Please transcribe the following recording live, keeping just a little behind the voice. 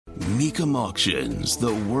Mecum Auctions,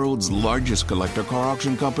 the world's largest collector car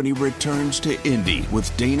auction company, returns to Indy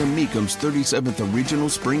with Dana Mecum's 37th Regional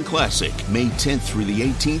Spring Classic, May 10th through the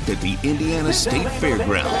 18th at the Indiana State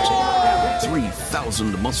Fairgrounds.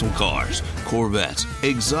 3,000 muscle cars, Corvettes,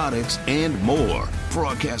 exotics, and more.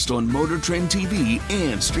 Broadcast on Motor Trend TV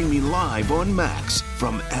and streaming live on Max.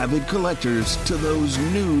 From avid collectors to those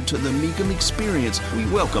new to the Mecum experience, we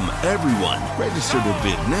welcome everyone. Register to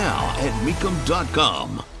bid now at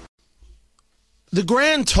Mecum.com. The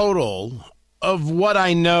grand total of what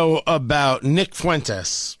I know about Nick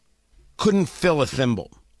Fuentes couldn't fill a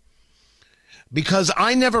thimble. Because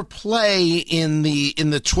I never play in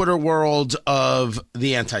the Twitter world of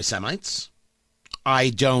the anti-Semites. I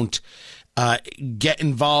don't get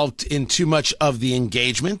involved in too much of the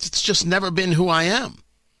engagement. It's just never been who I am.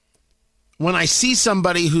 When I see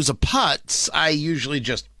somebody who's a putz, I usually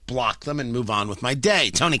just block them and move on with my day.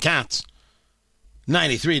 Tony Katz,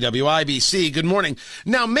 93 WIBC, good morning.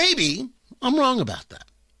 Now, maybe I'm wrong about that.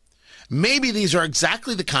 Maybe these are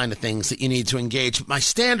exactly the kind of things that you need to engage. My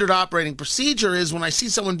standard operating procedure is when I see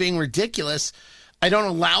someone being ridiculous, I don't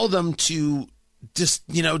allow them to just,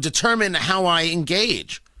 determine how I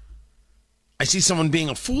engage. I see someone being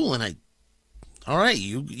a fool and all right,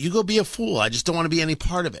 you go be a fool. I just don't want to be any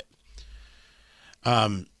part of it.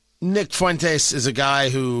 Nick Fuentes is a guy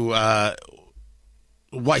who,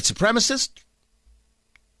 white supremacist,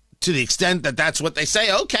 to the extent that that's what they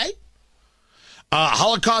say, okay.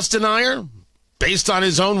 Holocaust denier, based on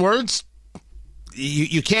his own words,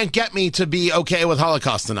 you can't get me to be okay with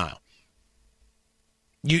Holocaust denial.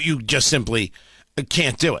 You just simply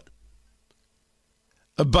can't do it.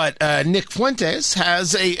 But Nick Fuentes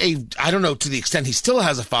has I don't know to the extent he still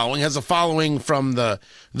has a following from the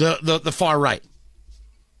far right.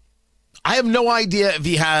 I have no idea if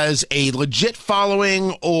he has a legit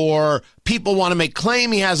following or people want to make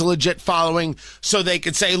claim he has a legit following so they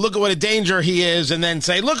could say, look at what a danger he is, and then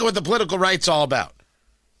say, look at what the political right's all about.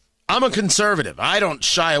 I'm a conservative. I don't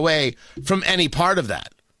shy away from any part of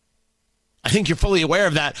that. I think you're fully aware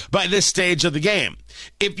of that by this stage of the game.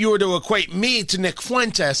 If you were to equate me to Nick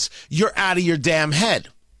Fuentes, you're out of your damn head.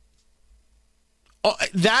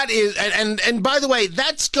 That is, and by the way,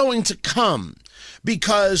 that's going to come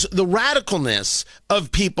because the radicalness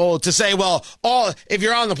of people to say, well, if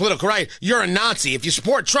you're on the political right, you're a Nazi. If you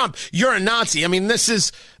support Trump, you're a Nazi. I mean, this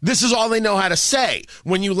is all they know how to say.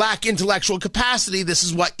 When you lack intellectual capacity, this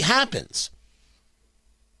is what happens.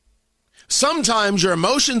 Sometimes your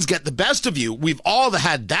emotions get the best of you. We've all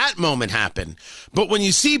had that moment happen. But when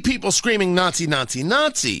you see people screaming Nazi, Nazi,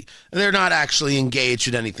 Nazi, they're not actually engaged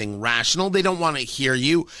in anything rational. They don't want to hear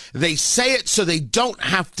you. They say it so they don't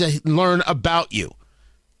have to learn about you.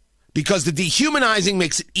 Because the dehumanizing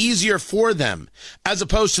makes it easier for them, as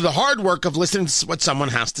opposed to the hard work of listening to what someone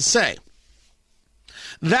has to say.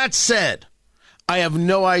 That said, I have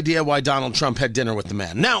no idea why Donald Trump had dinner with the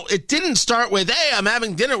man. Now, it didn't start with, hey, I'm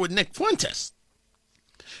having dinner with Nick Fuentes.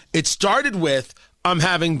 It started with, I'm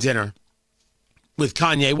having dinner with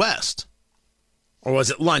Kanye West. Or was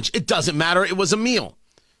it lunch? It doesn't matter. It was a meal.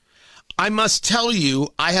 I must tell you,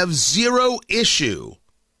 I have zero issue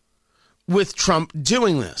with Trump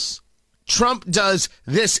doing this. Trump does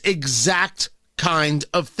this exact kind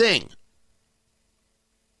of thing.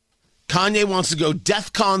 Kanye wants to go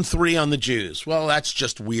DEFCON 3 on the Jews. Well, that's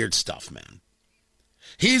just weird stuff, man.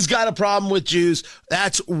 He's got a problem with Jews.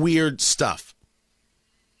 That's weird stuff.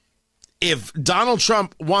 If Donald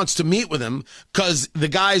Trump wants to meet with him because the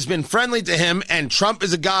guy's been friendly to him and Trump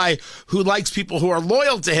is a guy who likes people who are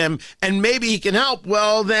loyal to him and maybe he can help,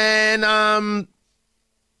 well, then,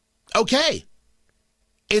 okay.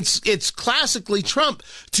 It's classically Trump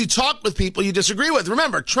to talk with people you disagree with.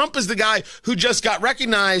 Remember, Trump is the guy who just got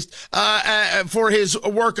recognized for his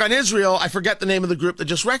work on Israel. I forget the name of the group that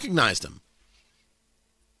just recognized him.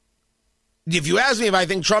 If you ask me if I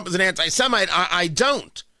think Trump is an anti-Semite, I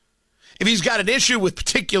don't. If he's got an issue with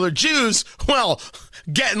particular Jews, well,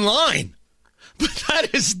 get in line. But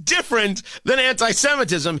that is different than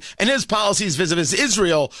anti-Semitism, and his policies vis-a-vis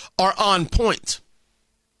Israel are on point.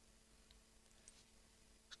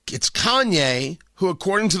 It's Kanye who,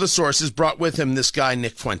 according to the sources, brought with him this guy,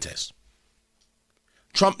 Nick Fuentes.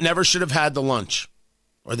 Trump never should have had the lunch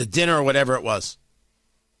or the dinner or whatever it was.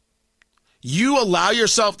 You allow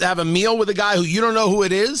yourself to have a meal with a guy who you don't know who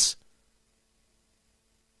it is?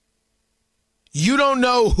 You don't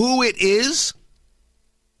know who it is?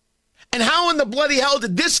 And how in the bloody hell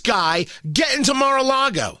did this guy get into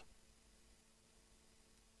Mar-a-Lago?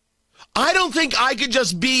 I don't think I could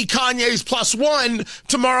just be Kanye's +1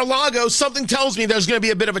 to Mar-a-Lago. Something tells me there's going to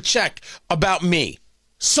be a bit of a check about me.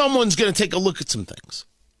 Someone's going to take a look at some things.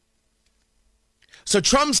 So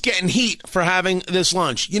Trump's getting heat for having this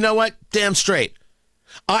lunch. You know what? Damn straight.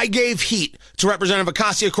 I gave heat to Representative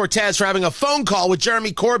Ocasio-Cortez for having a phone call with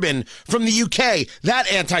Jeremy Corbyn from the UK,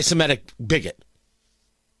 that anti-Semitic bigot.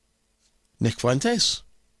 Nick Fuentes?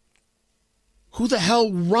 Who the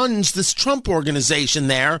hell runs this Trump organization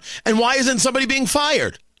there, and why isn't somebody being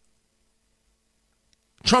fired?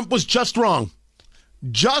 Trump was just wrong.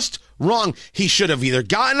 Just wrong. He should have either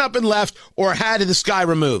gotten up and left or had this guy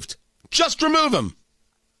removed. Just remove him.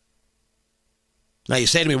 Now you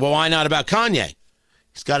say to me, well, why not about Kanye?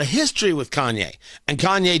 He's got a history with Kanye. And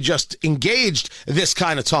Kanye just engaged this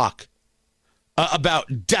kind of talk about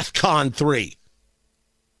DEFCON 3.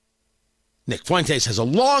 Nick Fuentes has a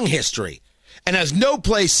long history and has no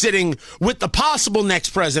place sitting with the possible next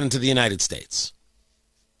president of the United States.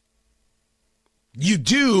 You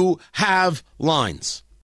do have lines.